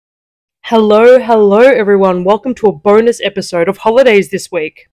Hello everyone. Welcome to a bonus episode of Holidays this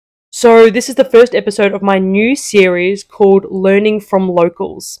week. So, this is the first episode of my new series called Learning from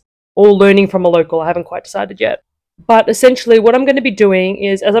Locals, or Learning from a Local. I haven't quite decided yet. But essentially, what I'm going to be doing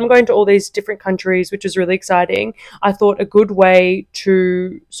is, as I'm going to all these different countries, which is really exciting, I thought a good way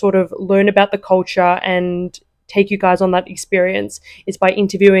to sort of learn about the culture and take you guys on that experience is by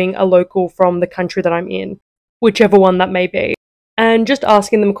interviewing a local from the country that I'm in, whichever one that may be, and just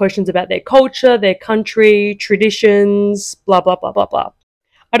asking them questions about their culture, their country, traditions, blah, blah, blah, blah, blah.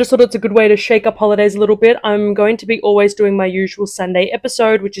 I just thought it's a good way to shake up holidays a little bit. I'm going to be always doing my usual Sunday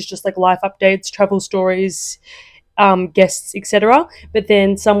episode, which is just like life updates, travel stories, guests, etc. But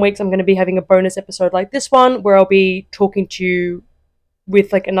then some weeks I'm going to be having a bonus episode like this one where I'll be talking to you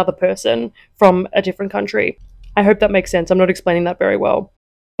with like another person from a different country. I hope that makes sense. I'm not explaining that very well.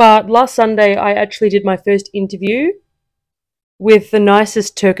 But last Sunday I actually did my first interview with the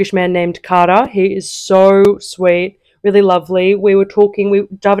nicest Turkish man named Kara. He is so sweet, really lovely. We were talking,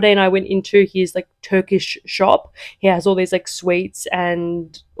 Davide and I went into his like Turkish shop. He has all these like sweets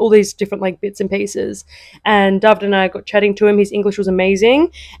and all these different like bits and pieces. And Davide and I got chatting to him. His English was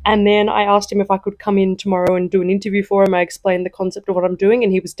amazing. And then I asked him if I could come in tomorrow and do an interview for him. I explained the concept of what I'm doing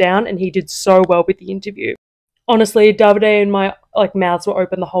and he was down and he did so well with the interview. Honestly, Davide and my mouths were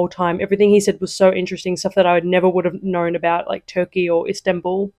open the whole time. Everything he said was so interesting, stuff that I never would have known about, like Turkey or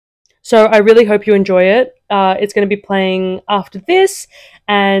Istanbul. So I really hope you enjoy it. It's going to be playing after this,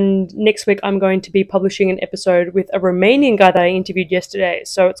 and next week I'm going to be publishing an episode with a Romanian guy that I interviewed yesterday.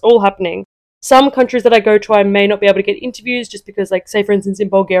 So it's all happening. Some countries that I go to, I may not be able to get interviews just because, like, say for instance in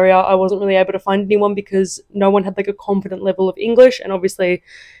Bulgaria, I wasn't really able to find anyone because no one had like a confident level of English, and obviously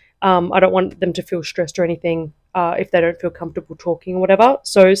I don't want them to feel stressed or anything if they don't feel comfortable talking or whatever.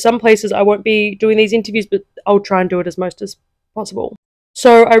 So some places I won't be doing these interviews, but I'll try and do it as most as possible.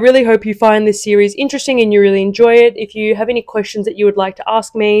 So I really hope you find this series interesting and you really enjoy it. If you have any questions that you would like to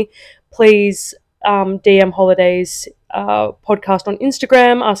ask me, please DM Holidays podcast on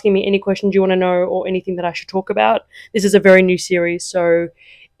Instagram, asking me any questions you want to know or anything that I should talk about. This is a very new series, so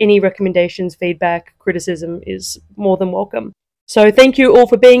any recommendations, feedback, criticism is more than welcome. So thank you all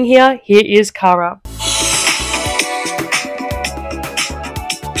for being here. Here is Kara.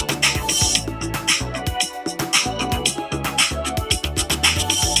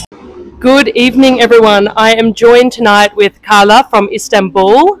 Good evening, everyone. I am joined tonight with Carla from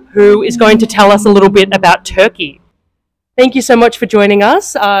Istanbul, who is going to tell us a little bit about Turkey. Thank you so much for joining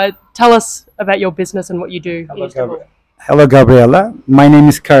us. Tell us about your business and what you do in Istanbul. Hello, Gabriela. My name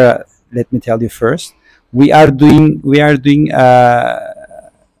is Kara. Let me tell you first. We are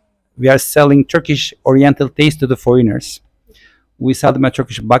selling Turkish Oriental taste to the foreigners. We sell them a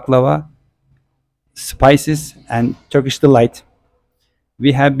Turkish baklava, spices, and Turkish delight.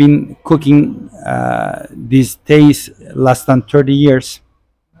 We have been cooking these tastes less than 30 years.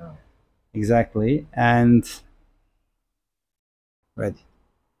 Exactly. And ready.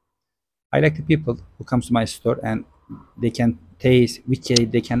 I like the people who comes to my store and they can taste which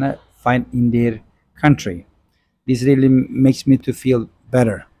they cannot find in their country. This really makes me to feel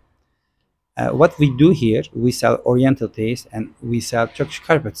better. What we do here, we sell Oriental taste and we sell Turkish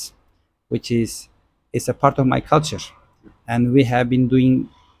carpets, which is a part of my culture. And we have been doing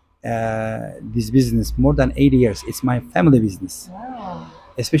this business more than 8 years. It's my family business. Wow.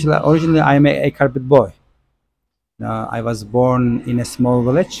 Especially, originally, I am a carpet boy. I was born in a small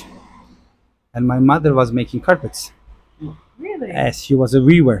village, and my mother was making carpets. Really? Yes, she was a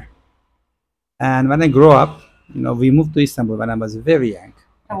weaver. And when I grew up, we moved to Istanbul when I was very young.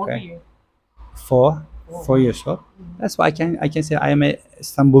 How old are you? 4 years old. That's why I can say I am a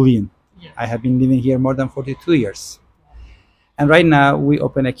Istanbulian. Yes. I have been living here more than 42 years. And right now we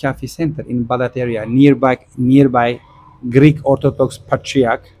open a Kafi Centre in Balat area, nearby Greek Orthodox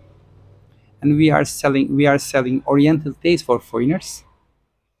Patriarch, and we are selling Oriental taste for foreigners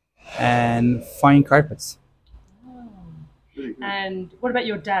and fine carpets. And what about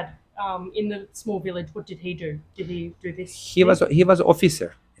your dad? In the small village, what did he do? Did he do this? He was an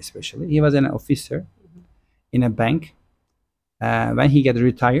officer, especially. He was an officer in a bank. When he got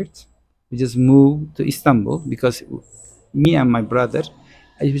retired, we just moved to Istanbul because me and my brother,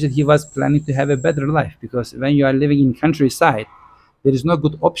 he was planning to have a better life, because when you are living in countryside, there is no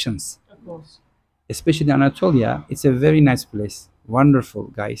good options. Of course. Especially Anatolia, it's a very nice place, wonderful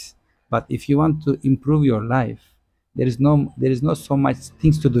guys. But if you want to improve your life, there is not so much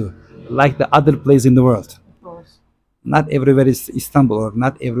things to do like the other place in the world. Of course. Not everywhere is Istanbul, or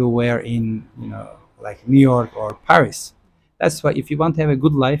not everywhere in like New York or Paris. That's why if you want to have a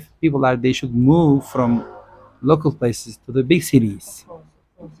good life, they should move from local places to the big cities. Of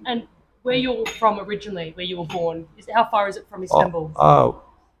course. And where you're from originally, where you were born. How far is it from Oh, Istanbul?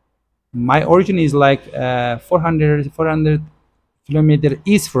 my origin is like 400 kilometers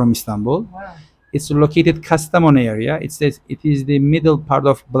east from Istanbul. Wow. It's located Kastamonu area. It is the middle part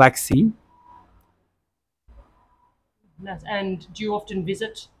of Black Sea. Nice. And do you often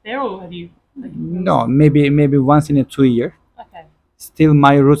visit there, or have you? Like, No, maybe once in a 2 year. Okay. Still,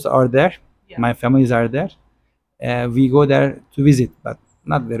 my roots are there. Yeah. My families are there. We go there to visit, but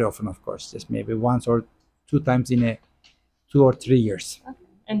not very often, of course. Just maybe once or two times in a 2 or 3 years. Okay.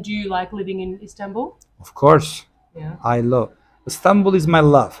 And do you like living in Istanbul? Of course, Yeah. I love Istanbul. Is my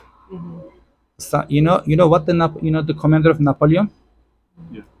love. You know what the commander of Napoleon,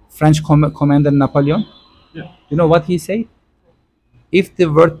 Yeah. French commander Napoleon. Yeah. You know what he said? If the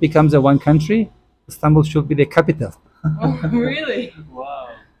world becomes a one country, Istanbul should be the capital. Oh, really? Wow.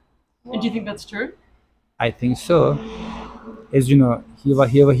 And do you think that's true? I think so. As you know,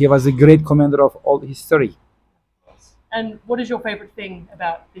 he was a great commander of all history. And what is your favorite thing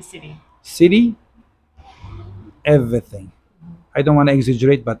about this city? City, everything. I don't want to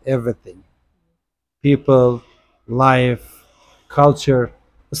exaggerate, but everything. People, life, culture.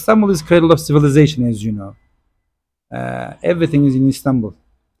 Istanbul is cradle of civilization, as you know. Everything is in Istanbul.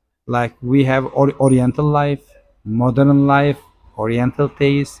 Like we have Oriental life, modern life, Oriental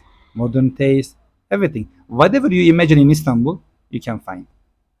taste, modern taste, everything. Whatever you imagine in Istanbul, you can find.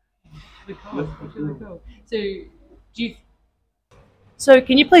 Really cool. That's really cool. So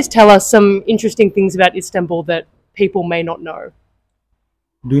can you please tell us some interesting things about Istanbul that people may not know?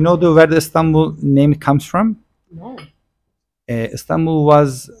 Do you know where the Istanbul name comes from? No. Istanbul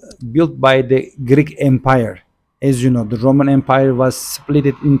was built by the Greek Empire. As you know, the Roman Empire was split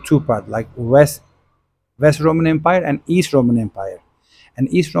in two parts, like West Roman Empire and East Roman Empire. And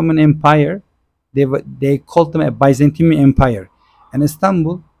East Roman Empire, they called them a Byzantine Empire, and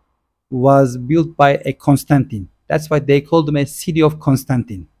Istanbul was built by a Constantine. That's why they called them a city of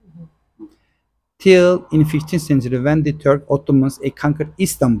Constantine. Till in 15th century, when the Turk Ottomans conquered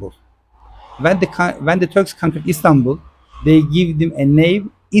Istanbul. When the Turks conquered Istanbul, they give them a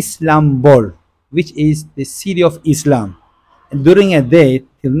name Istanbul, which is the city of Islam. And during a day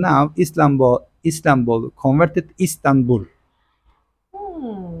till now, Istanbul converted Istanbul.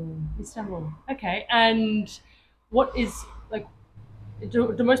 Istanbul. Okay. And what is like?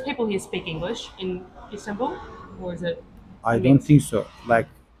 Do most people here speak English in Istanbul, or is it? I don't think so. Like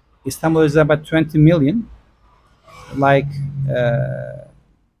Istanbul is about 20 million. Like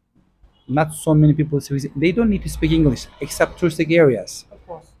not so many people visit. They don't need to speak English except touristic areas. Of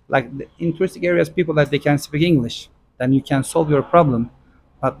course. Like in touristic areas, people that they can speak English, then you can solve your problem.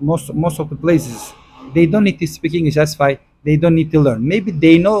 But most of the places, they don't need to speak English. That's why they don't need to learn. Maybe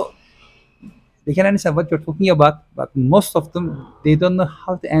they know, they can understand what you're talking about, but most of them they don't know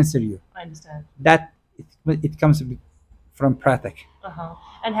how to answer you. I understand. That it comes from practice.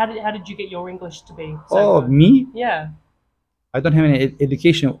 And how did you get your English to be so Oh, good? me? Yeah. I don't have any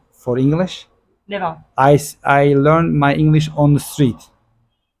education for English. Never. I learned my English on the street.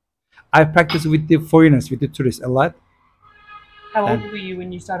 I practice with the foreigners, with the tourists a lot. How old And- were you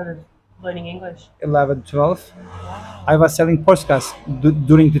when you started learning English? 11, 12. I was selling postcards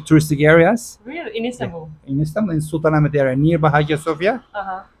during the touristic areas Really? In Istanbul? in Istanbul, in Sultanahmet area, nearby Hagia Sophia.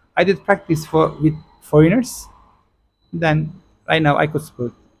 Uh-huh. I did practice with foreigners. Then right now I could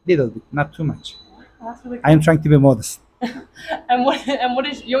speak little bit, not too much. Oh, that's really cool. I am trying to be modest. And what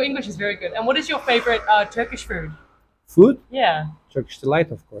is your English is very good. And what is your favorite Turkish food? Food, Yeah. Turkish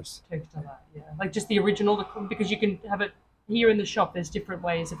delight, of course. Turkish delight. Yeah. Like just the original, because you can have it here in the shop. There's different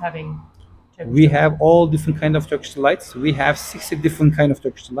ways of having Turkish We delight. have all different kind of Turkish delights. We have 60 different kind of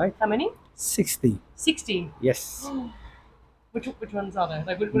Turkish delight. How many? 60. 60. Yes. Which ones are there?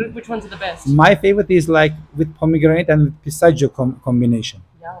 Like which ones are the best? My favorite is like with pomegranate and with pistachio combination.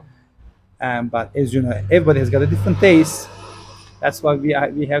 Yum. But as you know, everybody has got a different taste. That's why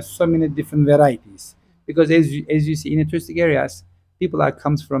we have so many different varieties. Because as you see in the touristic areas, people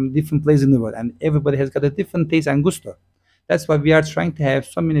comes from different places in the world, and everybody has got a different taste and gusto. That's why we are trying to have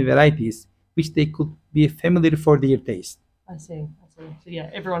so many varieties, which they could be familiar for their taste. I see. So yeah,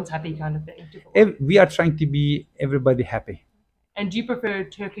 everyone's happy kind of thing. We are trying to be everybody happy. And do you prefer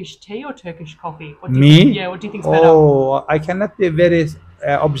Turkish tea or Turkish coffee? Me? Yeah. What do you think's better? Oh, I cannot be very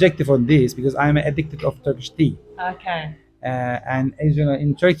objective on this because I'm addicted of Turkish tea. Okay. And as you know,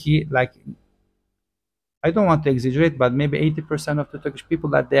 in Turkey, like I don't want to exaggerate, but maybe 80% of the Turkish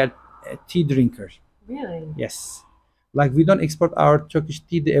people are they are tea drinkers. Really? Yes, like we don't export our Turkish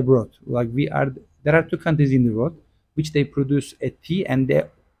tea abroad. Like there are two countries in the world which they produce a tea, and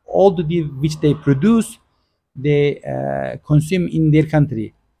all the tea which they produce, they consume in their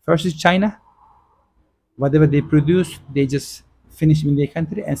country. First is China. Whatever they produce, they just finish in their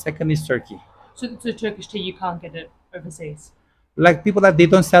country. And second is Turkey. So Turkish tea, you can't get it overseas. Like people that they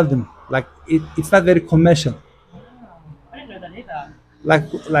don't sell them. Like it's not very commercial. I didn't know that either.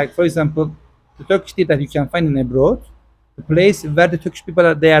 Like for example, the Turkish tea that you can find in abroad, the place where the Turkish people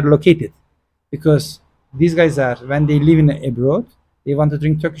are they are located, because these guys are when they live in abroad, they want to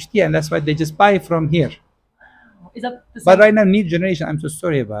drink Turkish tea, and that's why they just buy from here. Is that the same? But right now, new generation. I'm so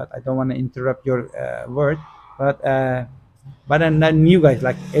sorry about. I don't want to interrupt your word, but then the new guys,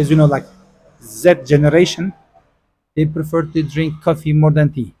 like as you know, like Z generation, they prefer to drink coffee more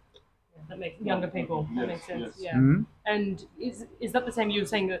than tea. That makes younger people. That makes sense. Yeah. Mhm. And is that the same? You were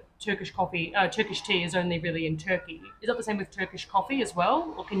saying that Turkish tea is only really in Turkey. Is that the same with Turkish coffee as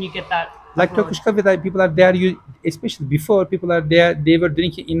well, or can you get that Like abroad? Turkish coffee, that people are there. You especially before people are there, they were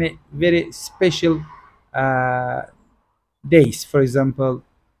drinking in a very special uh, days. For example,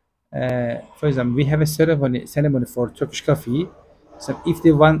 we have a ceremony for Turkish coffee. So if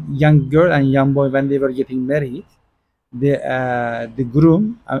the one young girl and young boy when they were getting married, the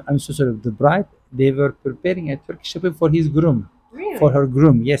groom, I'm so sorry, the bride, they were preparing a Turkish coffee for his groom, Really? for her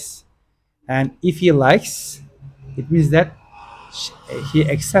groom, yes. And if he likes, it means that sh he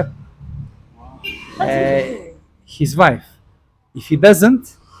accept That's interesting. his wife. If he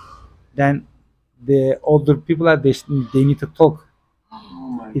doesn't, then the older people are they need to talk.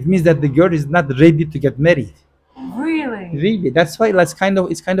 It means that the girl is not ready to get married. Really? Really, that's why it's kind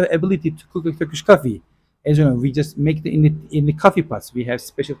of ability to cook a Turkish coffee. As you know, we just make it in the coffee pots. We have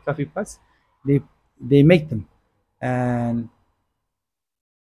special coffee pots. They make them, and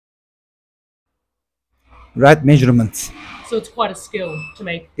right measurements. So it's quite a skill to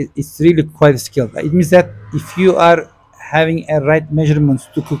make. It's really quite a skill. It means that if you are having a right measurements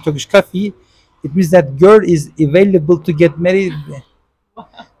to cook Turkish coffee, it means that girl is available to get married.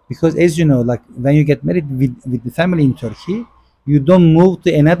 Because as you know, like when you get married with the family in Turkey, you don't move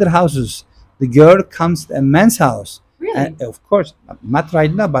to another houses. The girl comes to a man's house. Really? And of course, not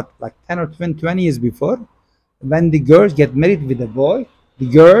right now, but like 10 or 20 years before, when the girls get married with a boy, the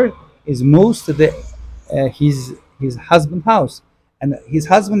girl is moves to the his husband house, and his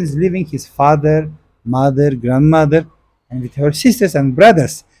husband is living his father, mother, grandmother, and with her sisters and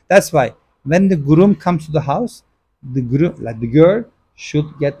brothers. That's why when the groom comes to the house, the girl should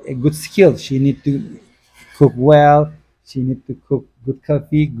get a good skill. She need to cook well. She need to cook good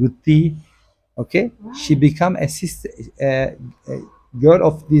coffee, good tea. Okay, she become a sister, girl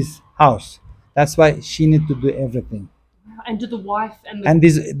of this house. That's why she need to do everything. And do the wife and And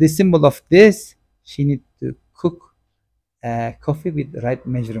the symbol of this, she need to cook coffee with the right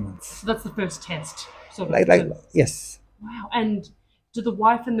measurements. so that's the first test, sort of. Like yes. Wow. And do the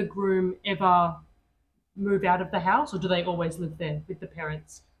wife and the groom ever move out of the house, or do they always live there with the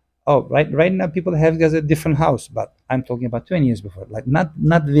parents? Oh, right now people have got a different house, but I'm talking about 20 years before, like not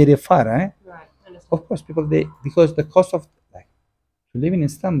very far, eh? Right. Understand. Of course, people they because the cost of like to live in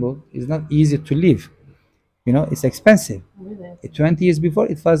Istanbul is not easy to live. It's expensive. Really? 20 years before,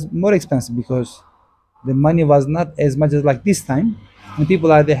 it was more expensive because the money was not as much as like this time, and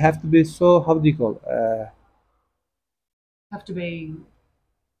people are they have to be so how do you call Have to be.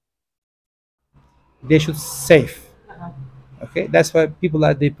 they should save. Uh-huh. Okay, that's why people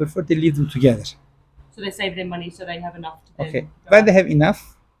are they prefer to live them together. So they save their money so they have enough to then Okay, go when out. they have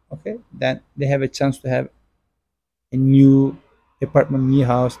enough, okay, then they have a chance to have a new apartment, new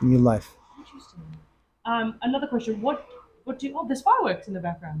house, new life. Interesting. Another question. What do you, oh, there's fireworks in the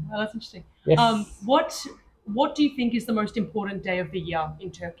background. Oh, that's interesting. Yes. What do you think is the most important day of the year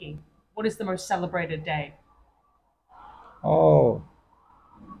in Turkey? What is the most celebrated day? Oh,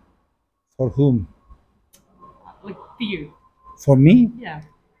 for whom? Like for you? For me, Yeah.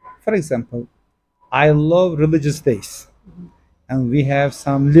 for example, I love religious days, and we have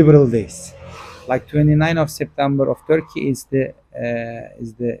some liberal days. Like 29 of September of Turkey is the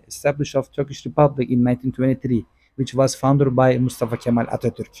establishment of Turkish Republic in 1923, which was founded by Mustafa Kemal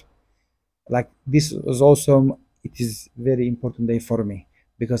Atatürk. Like this was also it is very important day for me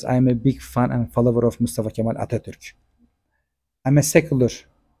because I'm a big fan and follower of Mustafa Kemal Atatürk. I'm a secular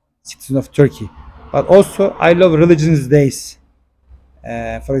citizen of Turkey, but also I love religious days.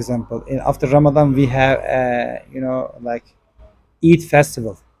 For example, after Ramadan we have like Eid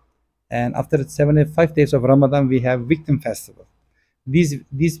festival, and after 75 days of Ramadan we have Victim festival. These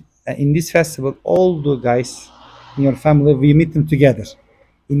in this festival, all the guys in your family we meet them together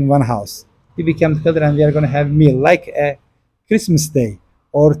in one house. We become together and we are gonna have meal like a Christmas day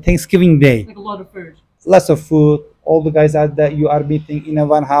or Thanksgiving day. Like a lot of food. Lots of food. All the guys are that you are meeting in a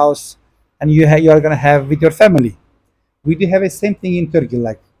one house, and you are gonna have with your family. We do have a same thing in Turkey.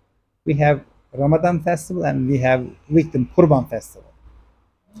 Like We have Ramadan festival and we have Victim Kurban festival.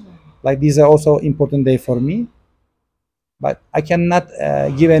 Like these are also important day for me, but I cannot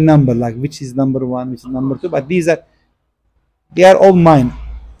give a number like which is number one, which is number two. But they are all mine.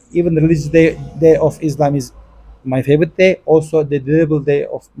 Even the religious day of Islam is my favorite day. Also, the durable day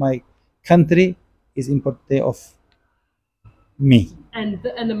of my country is important day of me. And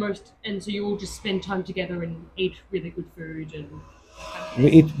so you all just spend time together and eat really good food and We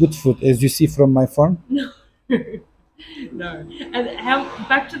eat good food, as you see from my farm. no. No. And how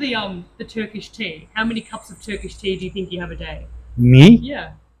back to the Turkish tea. How many cups of Turkish tea do you think you have a day? Me?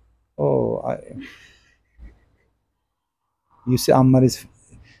 Yeah. Oh, you see, Ammar is.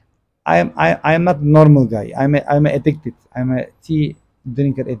 I am not normal guy. I'm addicted. I'm a tea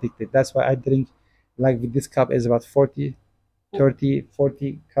drinker addicted. That's why I drink like with this cup is about 40, 30,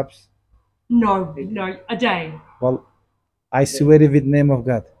 40 cups. No, a day. Well, I swear with name of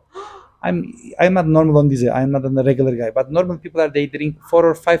God. I'm not normal on this. I'm not a regular guy. But normal people are they drink 4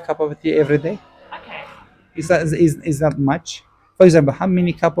 or 5 cup of tea every day. Okay. Is not much. For example, how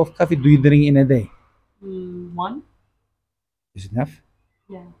many cup of coffee do you drink in a day? One. Is enough?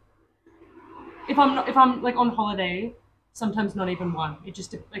 Yeah. If I'm like on holiday, sometimes not even one. It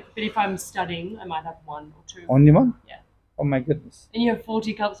just like but if I'm studying, I might have one or two. Only one? Yeah. Oh my goodness. And you have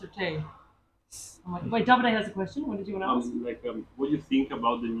 40 cups of tea. I'm like, wait, Davide has a question. What did you want to ask? What do you think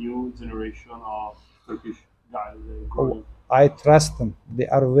about the new generation of Turkish guys? Oh, I trust them. They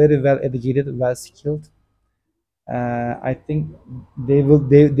are very well educated, well skilled. I think they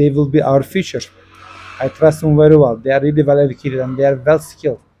will be our future. I trust them very well. They are really well educated and they are well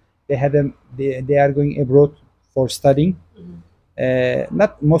skilled. They are going abroad for studying.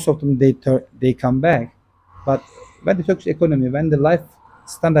 Not most of them they come back, but when the Turkish economy, when the life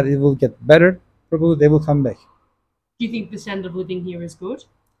standard it will get better, probably they will come back. Do you think the standard of living here is good?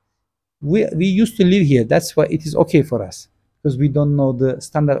 We used to live here. That's why it is okay for us because we don't know the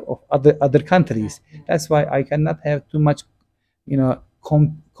standard of other countries. That's why I cannot have too much,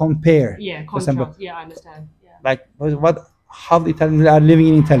 compare. Yeah, For example, contrast. Yeah, I understand. Yeah. like how the Italians are living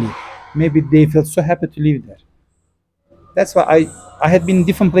in Italy. Maybe they feel so happy to live there. That's why I had been in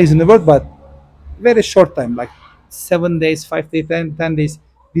different places in the world, but very short time, like 7 days, 5 days, 10 days.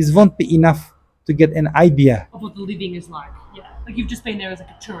 This won't be enough to get an idea. Of what the living is like. Yeah. Like you've just been there as like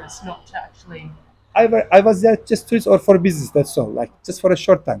a tourist, not to actually. I was there just tourist or for business. That's all. Like just for a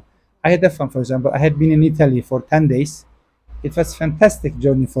short time. I had that fun. For example, I had been in Italy for 10 days. It was fantastic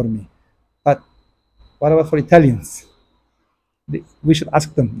journey for me. But what about for Italians? We should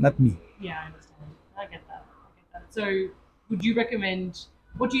ask them, not me. Yeah, I understand. I get that. So, would you recommend?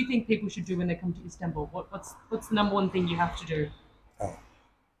 What do you think people should do when they come to Istanbul? What's the number one thing you have to do?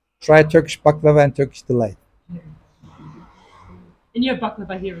 Try Turkish baklava and Turkish delight. And you have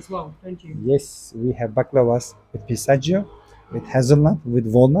baklava here as well, don't you? Yes, we have baklavas with pistachio, with hazelnut, with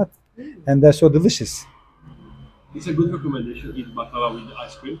walnut, and they're so delicious. It's a good recommendation. Eat baklava with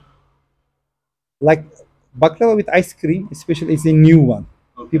ice cream. Like baklava with ice cream, especially is a new one.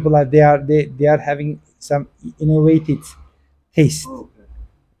 Okay. People are they are having some innovative taste. Oh, okay.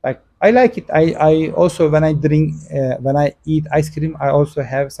 Like I like it. I also when I eat ice cream, I also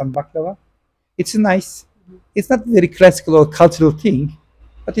have some baklava. It's nice. It's not very classical or cultural thing,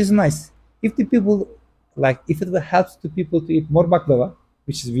 but it's nice. If the people if it will help to people to eat more baklava,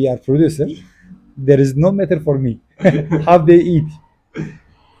 which is we are producer, there is no matter for me how they eat.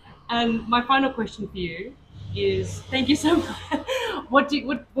 And my final question for you is: thank you so much. What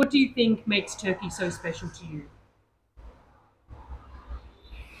do you think makes Turkey so special to you?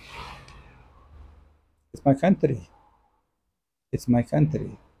 It's my country. It's my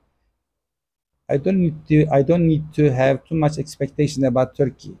country. I don't need to have too much expectation about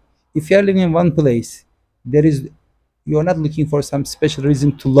Turkey. If you are living in one place, you're not looking for some special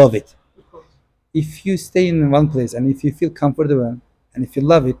reason to love it. Of course. If you stay in one place and if you feel comfortable and if you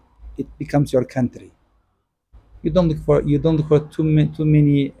love it, it becomes your country. You don't look for too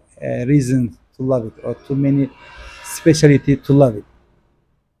many reasons to love it or too many speciality to love it.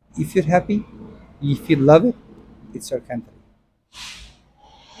 If you're happy, if you love it, it's your country.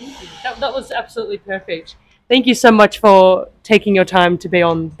 Thank you. That was absolutely perfect. Thank you so much for taking your time to be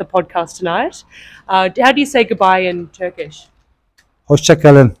on the podcast tonight. How do you say goodbye in Turkish? Hoşça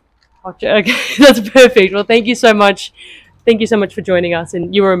kalın. Okay, that's perfect. Well, thank you so much. Thank you so much for joining us,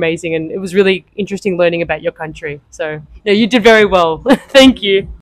 and you were amazing, and it was really interesting learning about your country. So, you did very well. Thank you.